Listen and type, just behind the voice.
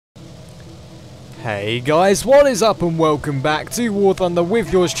Hey guys, what is up and welcome back to War Thunder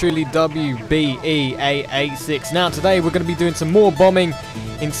with yours truly WBEA86. Now today we're going to be doing some more bombing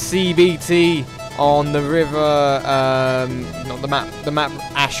in CBT on the river, not the map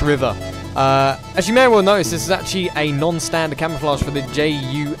Ash River. As you may well notice, this is actually a non-standard camouflage for the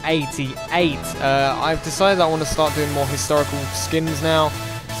JU-88. I've decided I want to start doing more historical skins now.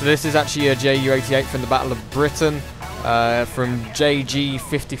 So this is actually a JU-88 from the Battle of Britain, from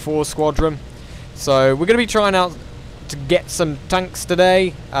JG-54 Squadron. So we're going to be trying out to get some tanks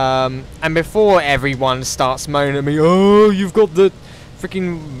today, and before everyone starts moaning at me, oh, you've got the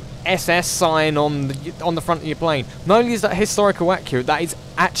freaking SS sign on the front of your plane. Not only is that historical accurate, that is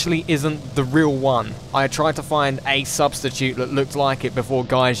actually isn't the real one. I tried to find a substitute that looked like it before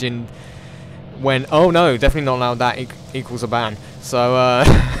Gaijin went, oh no, definitely not allowed, that equals a ban. So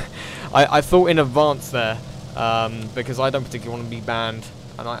I thought in advance there, because I don't particularly want to be banned.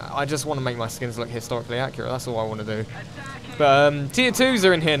 And I just want to make my skins look historically accurate. That's all I want to do. But tier 2s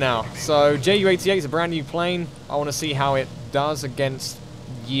are in here now. So JU-88 is a brand new plane. I want to see how it does against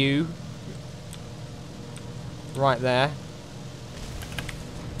you. Right there.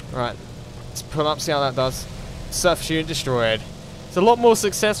 Right. Let's pull up, see how that does. Surface unit destroyed. It's a lot more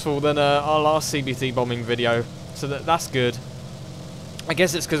successful than our last CBT bombing video. So that's good. I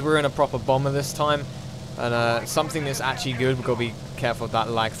guess it's because we're in a proper bomber this time. And something that's actually good, we've got to be careful of that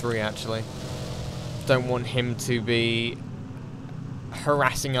lag 3 actually. Don't want him to be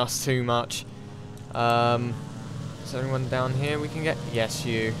harassing us too much. Is there anyone down here we can get? Yes,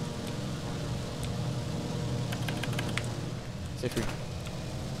 you. See if we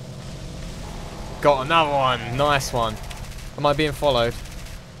got another one. Nice one. Am I being followed?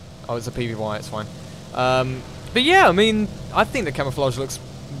 Oh, it's a PBY, it's fine. But yeah, I mean, I think the camouflage looks...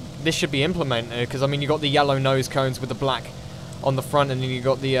 This should be implemented, because I mean you got the yellow nose cones with the black on the front, and then you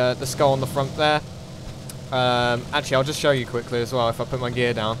got the skull on the front there. Actually, I'll just show you quickly as well if I put my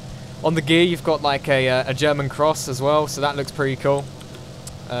gear down. On the gear, you've got like a German cross as well, so that looks pretty cool.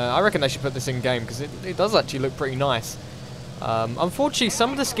 I reckon they should put this in game because it does actually look pretty nice. Unfortunately,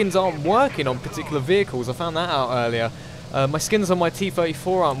 some of the skins aren't working on particular vehicles. I found that out earlier. My skins on my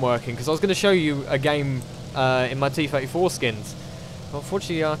T-34 aren't working because I was going to show you a game in my T-34 skins.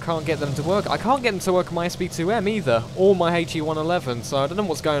 Unfortunately, I can't get them to work. I can't get them to work on my SB2M either, or my HE111, so I don't know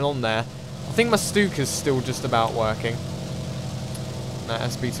what's going on there. I think my Stuka's still just about working. That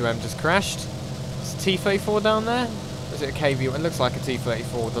SB2M just crashed. Is a T-34 down there? Or is it a KV? It looks like a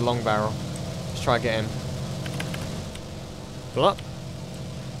T-34 with the long barrel. Let's try and get him. Pull up.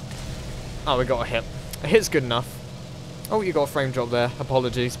 Oh, we got a hit. A hit's good enough. Oh, you got a frame drop there.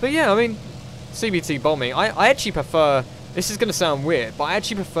 Apologies. But yeah, I mean, CBT bombing. I actually prefer... This is going to sound weird, but I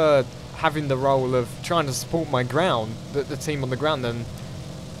actually prefer having the role of trying to support my ground, the team on the ground, than,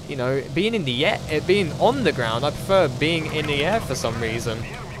 you know, being in the air, being on the ground. I prefer being in the air for some reason.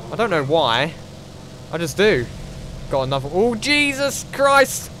 I don't know why. I just do. Got another. Oh, Jesus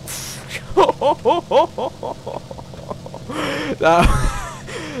Christ!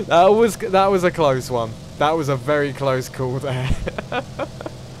 that was a close one. That was a very close call there.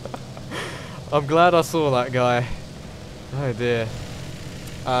 I'm glad I saw that guy. Oh dear.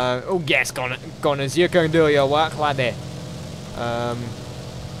 Oh yes, Goners, you're going to do your work, laddie. Let's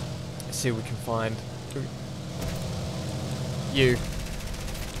see what we can find. You.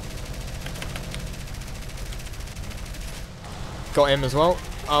 Got him as well.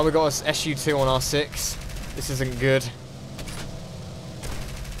 Oh, we got us SU2 on our 6. This isn't good.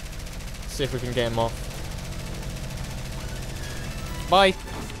 Let's see if we can get him off. Bye.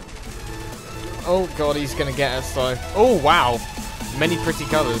 Oh god, he's gonna get us though. Oh wow, many pretty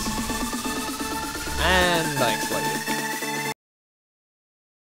colours. And that exploded.